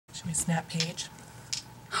Should we snap Paige?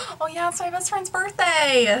 Oh yeah, it's my best friend's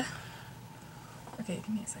birthday. Okay, give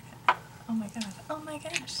me a second. Oh my god. Oh my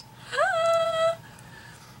gosh. Ah!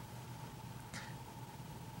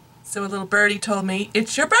 So a little birdie told me,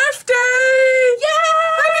 it's your birthday! Yay!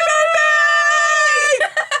 Happy birthday!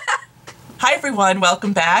 Hi everyone,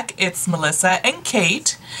 welcome back. It's Melissa and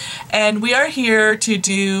Kate, and we are here to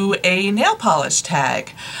do a nail polish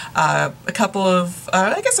tag. A couple of,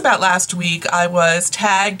 I guess about last week, I was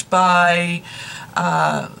tagged by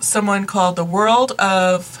someone called The World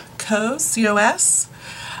of Cos, C-O-S.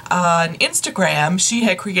 On Instagram, she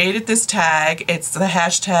had created this tag. It's the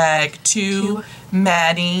hashtag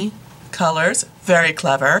 2Mani colors. Very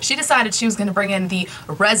clever. She decided she was going to bring in the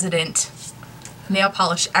resident nail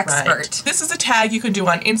polish expert. Right. This is a tag you can do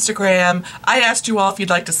on Instagram. I asked you all if you'd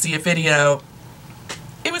like to see a video.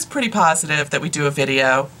 It was pretty positive that we do a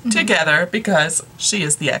video together because she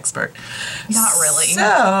is the expert. Not really.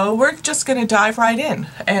 So we're just going to dive right in.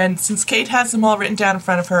 And since Kate has them all written down in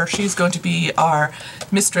front of her, she's going to be our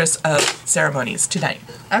mistress of ceremonies tonight.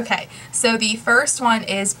 Okay, so the first one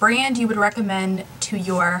is brand you would recommend to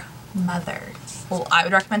your mother. Well, I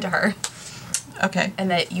would recommend to her. Okay. And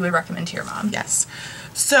that you would recommend to your mom. Yes.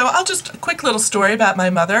 So I'll just, a quick little story about my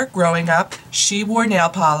mother. Growing up, she wore nail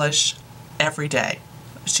polish every day.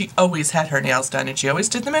 She always had her nails done, and she always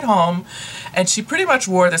did them at home, and she pretty much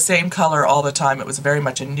wore the same color all the time. It was very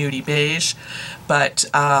much a nudie beige, but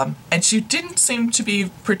and she didn't seem to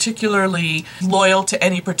be particularly loyal to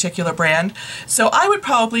any particular brand, so I would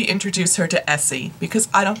probably introduce her to Essie, because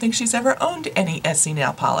I don't think she's ever owned any Essie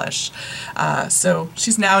nail polish. So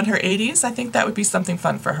she's now in her 80s. I think that would be something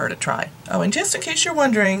fun for her to try. Oh, and just in case you're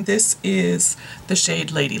wondering, this is the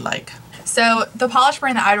shade Ladylike. So the polish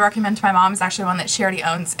brand that I would recommend to my mom is actually one that she already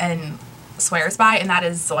owns and swears by, and that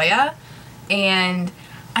is Zoya. And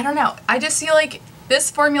I don't know, I just feel like this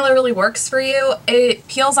formula really works for you. It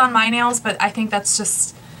peels on my nails, but I think that's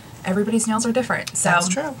just, everybody's nails are different. So that's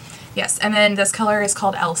true. Yes, and then this color is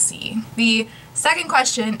called LC. The second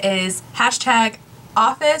question is hashtag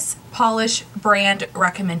office polish brand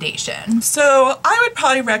recommendation. So I would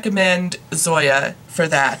probably recommend Zoya for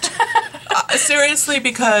that. Seriously,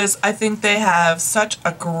 because I think they have such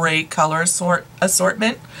a great color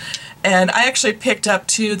assortment, and I actually picked up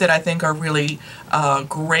two that I think are really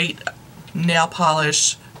great nail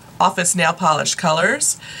polish, office nail polish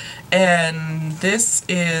colors. And this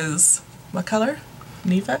is, what color?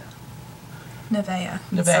 Nivea? Nivea.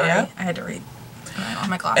 Nivea. Sorry, I had to read. I don't have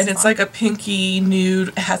my glasses And it's on. like a pinky nude.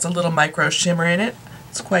 It has a little micro shimmer in it.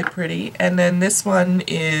 It's quite pretty. And then this one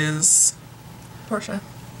is Portia.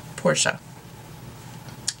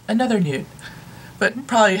 Another nude, but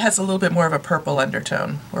probably has a little bit more of a purple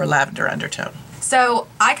undertone or a lavender undertone. So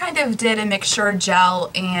I kind of did a mixture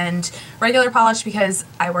gel and regular polish because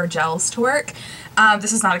I wear gels to work.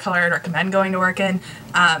 This is not a color I'd recommend going to work in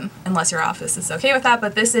unless your office is okay with that,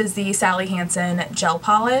 but this is the Sally Hansen gel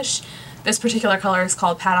polish. This particular color is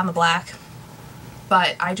called Pat on the Black,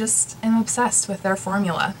 but I just am obsessed with their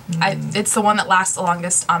formula. It's the one that lasts the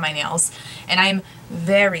longest on my nails, and I'm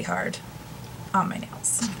very hard on my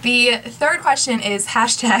nails. The third question is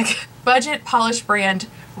hashtag budget polish brand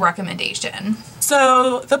recommendation.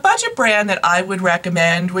 So the budget brand that I would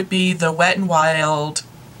recommend would be the Wet n Wild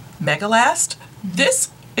Mega Last.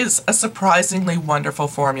 This is a surprisingly wonderful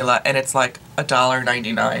formula, and it's like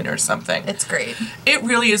 $1.99 or something. It's great. It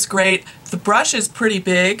really is great. The brush is pretty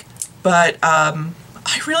big, but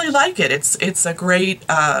I really like it. It's a great,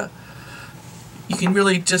 you can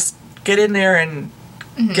really just get in there and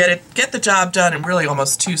get the job done in really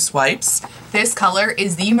almost 2 swipes. This color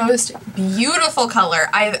is the most beautiful color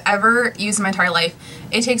I've ever used in my entire life.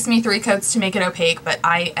 It takes me 3 coats to make it opaque, but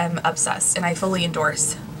I am obsessed, and I fully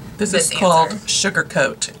endorse this is called Sugar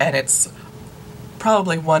Coat, and it's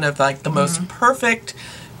probably one of like the most perfect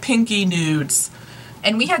pinky nudes.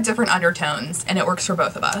 And we have different undertones, and it works for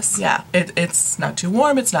both of us. Yeah, it's not too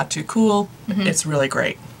warm, it's not too cool. It's really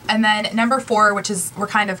great. And then number 4, which is, we're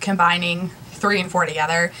kind of combining 3 and 4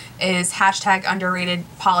 together, is hashtag underrated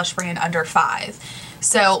polish brand under 5.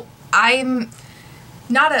 So I'm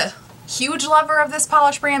not a huge lover of this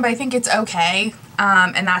polish brand, but I think it's okay.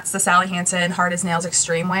 And that's the Sally Hansen Hard as Nails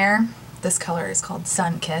Extreme Wear. This color is called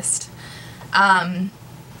Sun Kissed.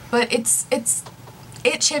 But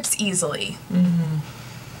it chips easily.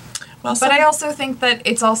 Well, but I also think that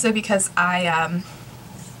it's also because I'm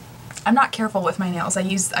not careful with my nails. You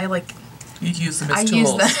use them as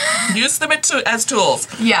tools. Use them as tools.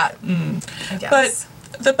 Yeah, I guess.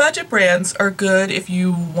 But the budget brands are good if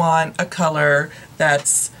you want a color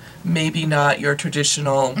that's maybe not your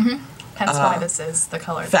traditional Hence why this is the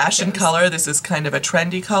color. Fashion color. This is kind of a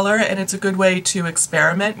trendy color, and it's a good way to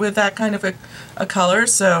experiment with that kind of a color.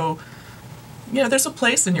 So, you know, there's a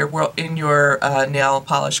place in your nail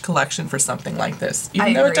polish collection for something like this,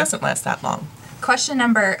 even though it doesn't last that long. Question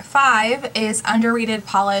number 5 is underrated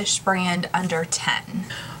polish brand under 10.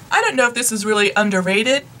 I don't know if this is really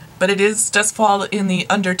underrated, but it does fall in the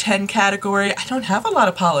under 10 category. I don't have a lot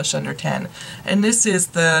of polish under 10, and this is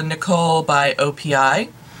the Nicole by OPI,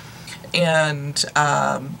 and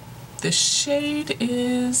the shade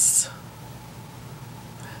is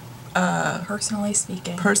Personally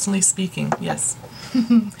Speaking. Personally Speaking, yes.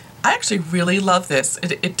 I actually really love this.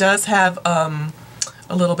 It does have a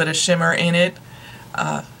little bit of shimmer in it,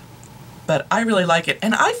 but I really like it.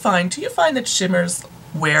 And do you find that shimmers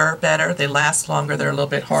wear better? They last longer. They're a little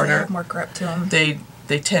bit harder. They have more grip to them.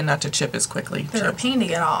 They tend not to chip as quickly. They're a pain to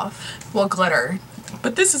get off. Well, glitter.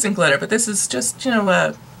 But this isn't glitter, but this is just, you know,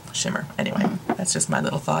 a shimmer. Anyway, that's just my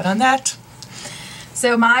little thought on that.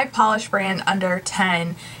 So my polish brand under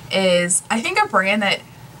 10 is, I think, a brand that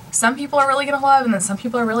some people are really going to love and then some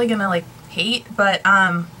people are really going to, like, hate, but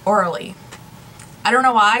Orally. I don't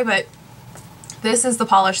know why, but this is the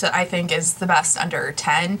polish that I think is the best under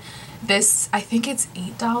 10. This, I think it's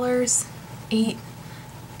 $8, 8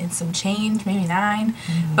 and some change, maybe 9.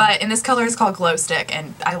 But in this color, it's called Glow Stick,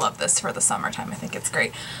 and I love this for the summertime. I think it's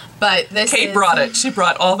great. But this Kate brought it. She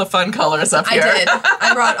brought all the fun colors up here. I did.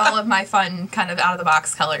 I brought all of my fun, kind of out of the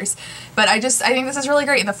box colors. But I think this is really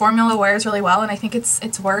great, and the formula wears really well, and I think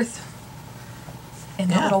it's worth in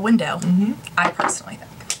the little window. I personally think.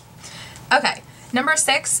 Okay, number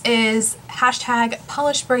 6 is hashtag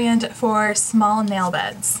polish brand for small nail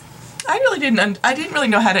beds. I didn't really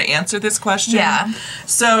know how to answer this question. Yeah.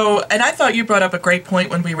 So, and I thought you brought up a great point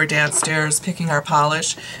when we were downstairs picking our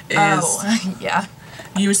polish. Yeah.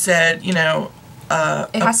 You said, you know,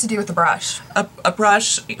 it has to do with the brush. A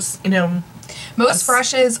brush, you know. Most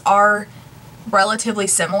brushes are relatively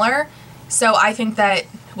similar, so I think that,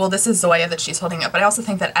 well, this is Zoya that she's holding up, but I also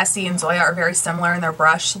think that Essie and Zoya are very similar in their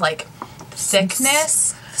brush, like,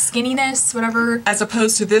 thickness, skinniness, whatever. As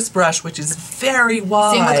opposed to this brush, which is very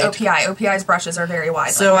wide. Same with OPI. OPI's brushes are very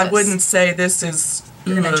wide. So like I wouldn't say this is...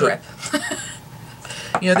 You're gonna drip.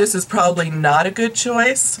 You know, this is probably not a good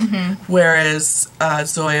choice, whereas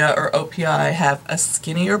Zoya or OPI have a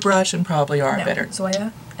skinnier brush and probably are better.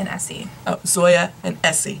 Zoya and Essie. Oh, Zoya and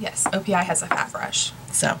Essie. Yes, OPI has a fat brush.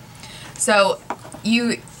 So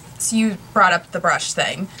you brought up the brush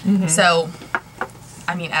thing. So,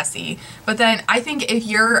 I mean Essie. But then I think if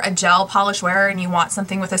you're a gel polish wearer and you want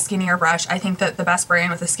something with a skinnier brush, I think that the best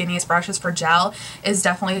brand with the skinniest brushes for gel is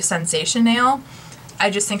definitely Sensation Nail. I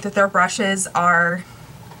just think that their brushes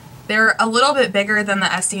they're a little bit bigger than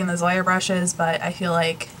the Essie and the Zoya brushes, but I feel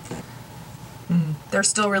like they're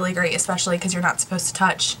still really great, especially because you're not supposed to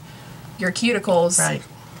touch your cuticles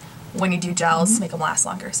when you do gels to make them last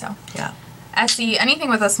longer. So yeah, Essie, anything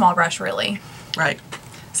with a small brush, really. Right.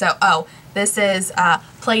 So, this is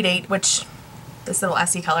Playdate, which this little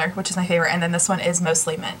Essie color, which is my favorite, and then this one is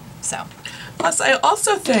mostly mint. So. Plus, I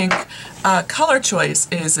also think color choice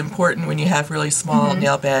is important when you have really small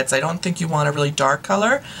nail beds. I don't think you want a really dark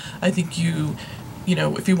color. I think you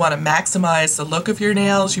know, if you want to maximize the look of your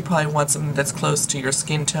nails, you probably want something that's close to your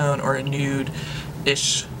skin tone or a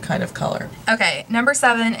nude-ish kind of color. Okay, number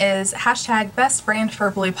 7 is hashtag best brand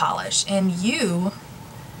for blue polish, and you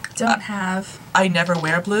don't have... I never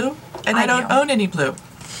wear blue, and I don't own any blue.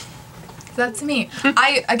 That's me.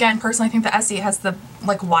 I, again, personally think that Essie has the,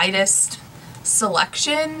 like, widest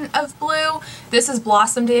selection of blue. This is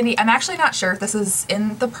Blossom Dandy. I'm actually not sure if this is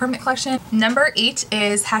in the permanent collection. Number 8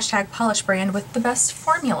 is hashtag polish brand with the best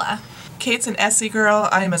formula. Kate's an Essie girl.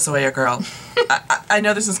 I am a Zoya girl. I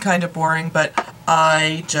know this is kind of boring, but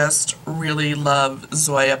I just really love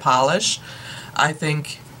Zoya polish. I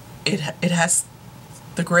think it has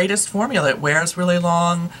the greatest formula. It wears really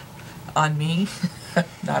long on me.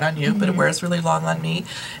 Not on you, but it wears really long on me.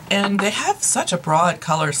 And they have such a broad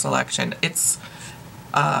color selection. It's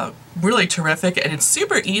really terrific, and it's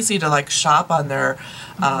super easy to like shop on their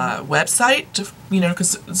website, to, you know,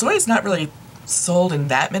 because Zoya's not really sold in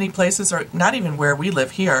that many places, or not even where we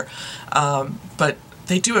live here. But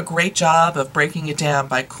they do a great job of breaking it down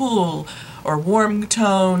by cool or warm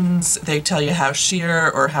tones. They tell you how sheer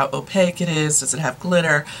or how opaque it is. Does it have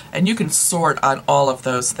glitter? And you can sort on all of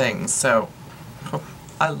those things. So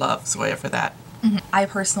I love Zoya for that. I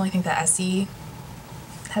personally think that Essie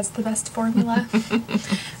has the best formula.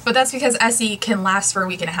 But that's because Essie can last for a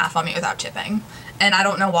week and a half on me without chipping. And I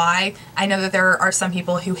don't know why. I know that there are some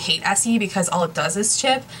people who hate Essie because all it does is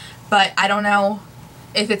chip. But I don't know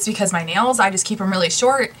if it's because my nails, I just keep them really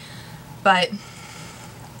short. but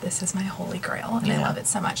this is my holy grail, and I love it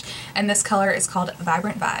so much. And this color is called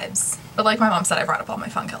Vibrant Vibes. But like my mom said, I brought up all my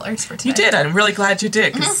fun colors for today. You did. I'm really glad you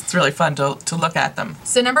did, because it's really fun to look at them.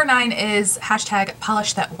 So number 9 is hashtag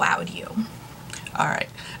polish that wowed you. All right.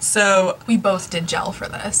 So we both did gel for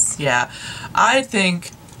this. Yeah. I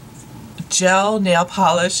think gel nail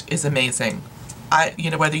polish is amazing.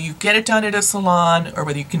 Whether you get it done at a salon or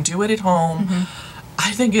whether you can do it at home,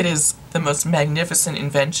 I think it is the most magnificent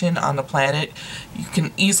invention on the planet. You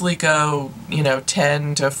can easily go,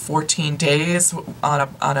 10 to 14 days on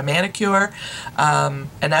a manicure, and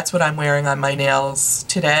that's what I'm wearing on my nails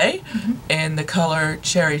today in the color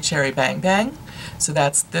Cherry Cherry Bang Bang. So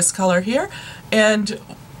that's this color here, and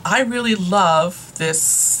I really love this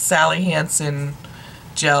Sally Hansen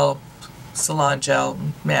salon gel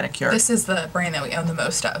manicure. This is the brand that we own the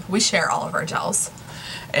most of. We share all of our gels.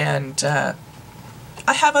 And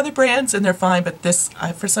I have other brands and they're fine, but this,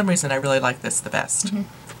 for some reason, I really like this the best.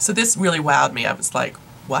 So this really wowed me. I was like,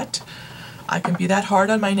 what? I can be that hard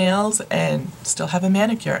on my nails and still have a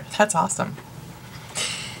manicure. That's awesome.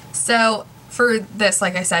 So for this,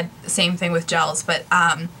 like I said, same thing with gels, but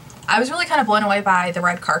I was really kind of blown away by the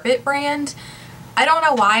Red Carpet brand. I don't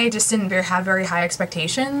know why, I just didn't have very high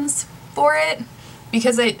expectations for it,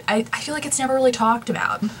 because I feel like it's never really talked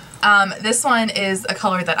about. This one is a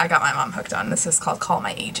color that I got my mom hooked on. This is called Call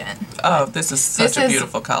My Agent. Oh, this is such a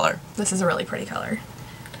beautiful color. This is a really pretty color.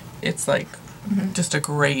 It's like just a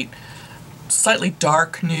great, slightly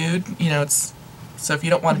dark nude. So if you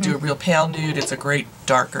don't want to do a real pale nude, it's a great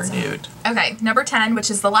darker nude. Okay, number 10,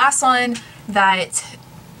 which is the last one that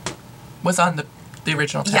was on the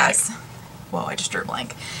original tag. Yes. Whoa, I just drew a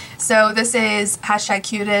blank. So this is hashtag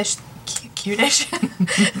cutish.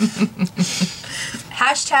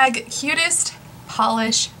 Hashtag cutest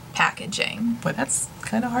polish packaging. Boy, that's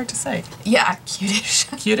kind of hard to say. Yeah, cutish.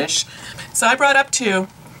 Cutish. So I brought up 2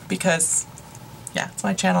 because, it's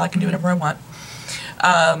my channel. I can do whatever I want.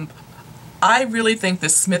 I really think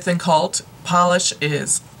this Smith & Colt polish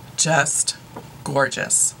is just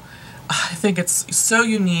gorgeous. I think it's so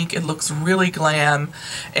unique. It looks really glam,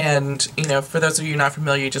 and for those of you not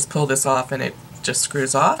familiar, you just pull this off and it just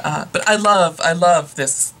screws off. But I love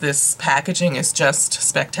this packaging. Is just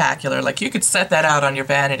spectacular. Like, you could set that out on your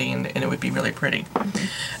vanity and it would be really pretty.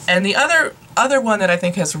 And the other one that I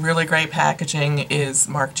think has really great packaging is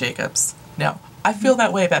Marc Jacobs. Now, I feel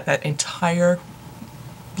that way about that entire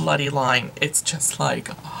bloody line. It's just like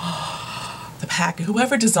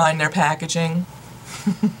whoever designed their packaging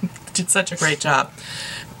did such a great job.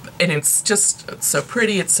 And it's just so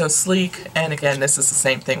pretty, it's so sleek, and again, this is the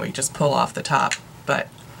same thing where you just pull off the top, but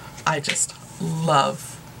I just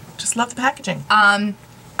love the packaging. I'm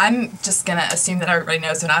just gonna assume that everybody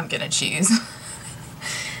knows what I'm gonna choose.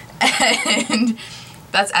 And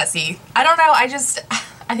that's Essie. I don't know, I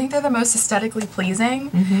think they're the most aesthetically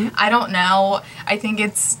pleasing. I don't know, I think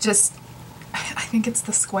it's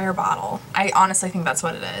the square bottle. I honestly think that's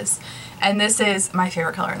what it is. And this is my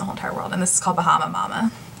favorite color in the whole entire world, and this is called Bahama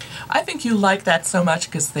Mama. I think you like that so much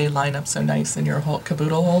because they line up so nice in your whole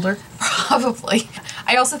caboodle holder. Probably.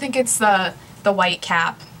 I also think it's the white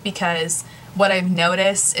cap, because what I've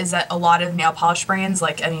noticed is that a lot of nail polish brands,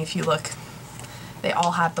 if you look, they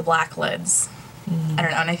all have the black lids. I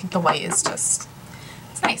don't know, and I think the white is just,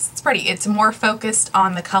 it's nice. It's pretty. It's more focused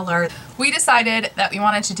on the color. We decided that we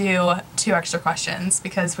wanted to do 2 extra questions,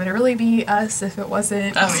 because would it really be us if it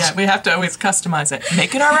wasn't? Oh yeah, we have to always customize it.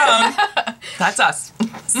 Make it our own. That's us.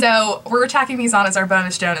 So we're tacking these on as our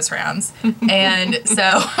bonus Jonas rounds. And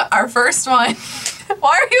so our first one,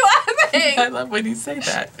 why are you laughing? I love when you say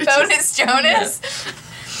that. Bonus Jonas?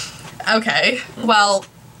 Yeah. Okay, well,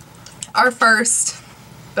 our first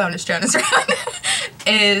bonus Jonas round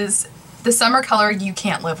is the summer color you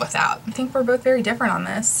can't live without. I think we're both very different on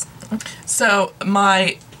this. So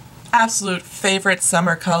my absolute favorite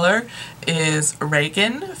summer color is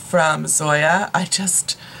Reagan from Zoya. I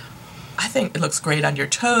think it looks great on your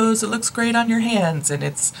toes, it looks great on your hands, and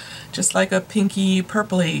it's just like a pinky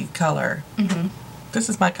purpley color. This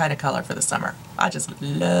is my kind of color for the summer. I just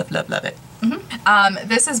love it.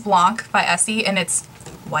 This is Blanc by Essie, and it's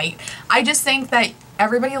white. I just think that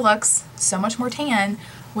everybody looks so much more tan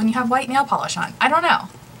when you have white nail polish on. I don't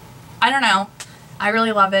know. I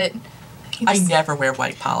really love it. I never wear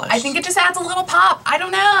white polish. I think it just adds a little pop. I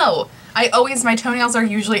don't know. My toenails are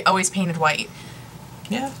usually always painted white.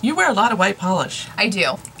 Yeah, you wear a lot of white polish. I do.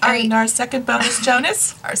 All right. And our second bonus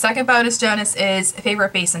Jonas? Our second bonus Jonas is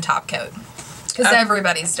favorite base and top coat. Because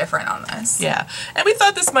everybody's different on this. Yeah, and we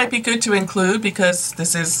thought this might be good to include because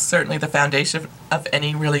this is certainly the foundation of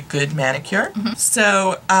any really good manicure.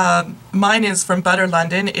 So mine is from Butter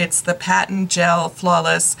London. It's the Patent Gel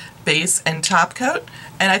Flawless Base and Top Coat,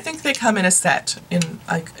 and I think they come in a set, in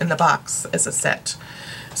the box as a set.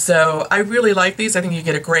 So I really like these. I think you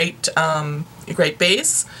get a great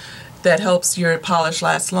base that helps your polish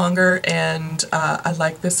last longer, and I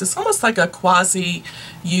like this. It's almost like a quasi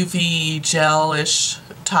UV gel-ish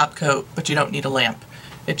top coat, but you don't need a lamp.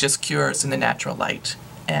 It just cures in the natural light,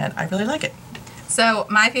 and I really like it. So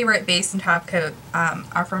my favorite base and top coat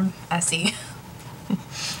are from Essie.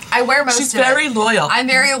 I wear most of it. She's very loyal. I'm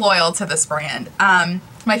very loyal to this brand.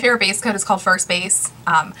 My favorite base coat is called First Base.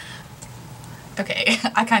 Okay,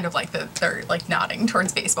 I kind of like that they're like nodding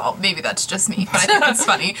towards baseball. Maybe that's just me, but I think it's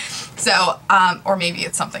funny. So, or maybe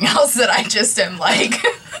it's something else that I just am like.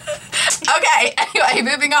 Okay, anyway,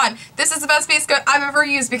 moving on. This is the best base coat I've ever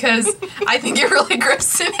used because I think it really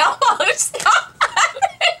grips the nail polish.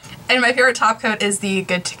 And my favorite top coat is the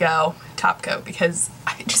Good To Go top coat because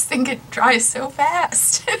I just think it dries so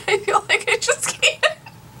fast. And I feel like I just can't.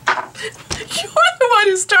 You're the one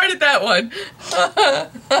who started that one.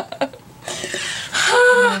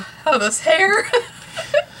 Oh, this hair.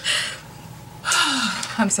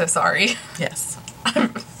 I'm so sorry. Yes.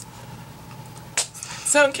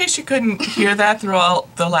 So in case you couldn't hear that through all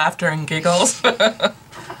the laughter and giggles, it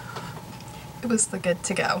was the Good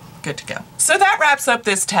To Go. Good to go. So that wraps up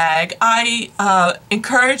this tag. I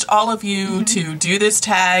encourage all of you to do this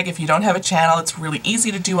tag. If you don't have a channel, it's really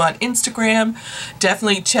easy to do on Instagram.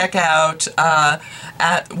 Definitely check out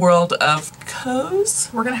at World of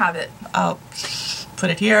Co's. We're going to have it. I'll put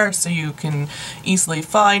it here so you can easily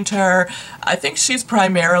find her. I think she's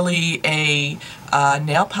primarily a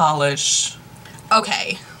nail polish.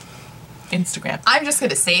 Okay. Instagram. I'm just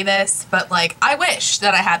gonna say this, but like I wish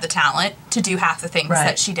that I had the talent to do half the things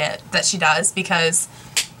that she does because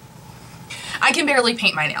I can barely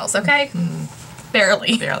paint my nails, okay?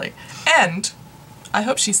 Barely. Barely. And I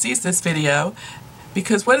hope she sees this video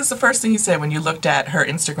because what is the first thing you said when you looked at her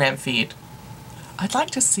Instagram feed? I'd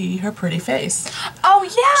like to see her pretty face. Oh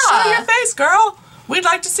yeah! Show your face, girl! We'd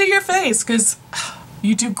like to see your face because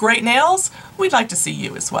you do great nails. We'd like to see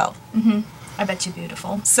you as well. I bet you're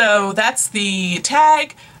beautiful. So that's the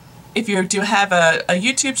tag. If you do have a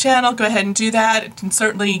YouTube channel, go ahead and do that. And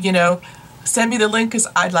certainly, you know, send me the link because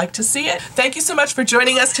I'd like to see it. Thank you so much for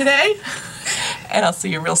joining us today. And I'll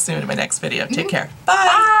see you real soon in my next video. Take care. Bye.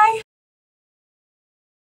 Bye.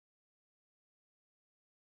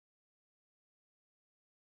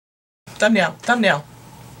 Thumbnail. Thumbnail.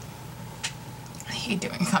 I hate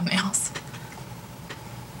doing thumbnails.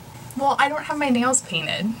 Well, I don't have my nails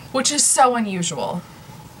painted, which is so unusual.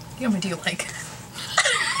 You want me to do like...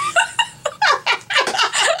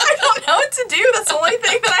 I don't know what to do. That's the only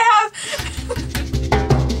thing that I have.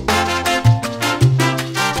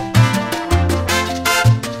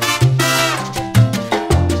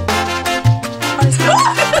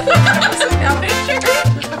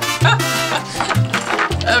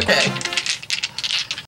 Okay.